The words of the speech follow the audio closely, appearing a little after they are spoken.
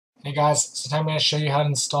Hey guys, so today I'm going to show you how to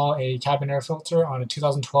install a cabin air filter on a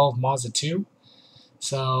 2012 Mazda 2.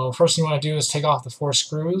 So first thing you want to do is take off the 4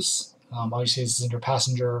 screws. Obviously this is in your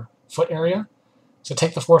passenger foot area. So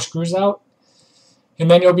take the 4 screws out,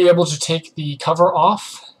 and then you'll be able to take the cover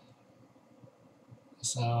off.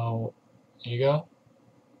 So there you go.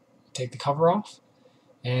 Take the cover off.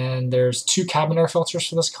 And there's 2 cabin air filters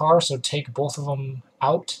for this car, so take both of them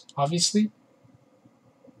out, obviously.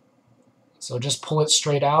 So just pull it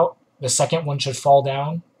straight out. The second one should fall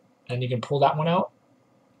down, and you can pull that one out.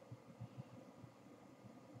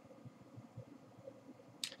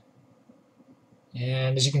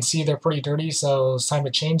 And as you can see, they're pretty dirty, so it's time to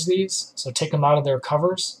change these. So take them out of their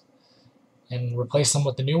covers and replace them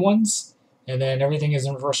with the new ones. And then everything is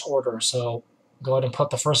in reverse order. So go ahead and put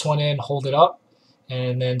the first one in, hold it up,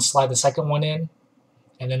 and then slide the second one in.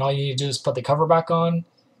 And then all you need to do is put the cover back on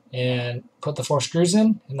and put the 4 screws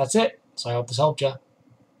in, and that's it. So I hope this helped you.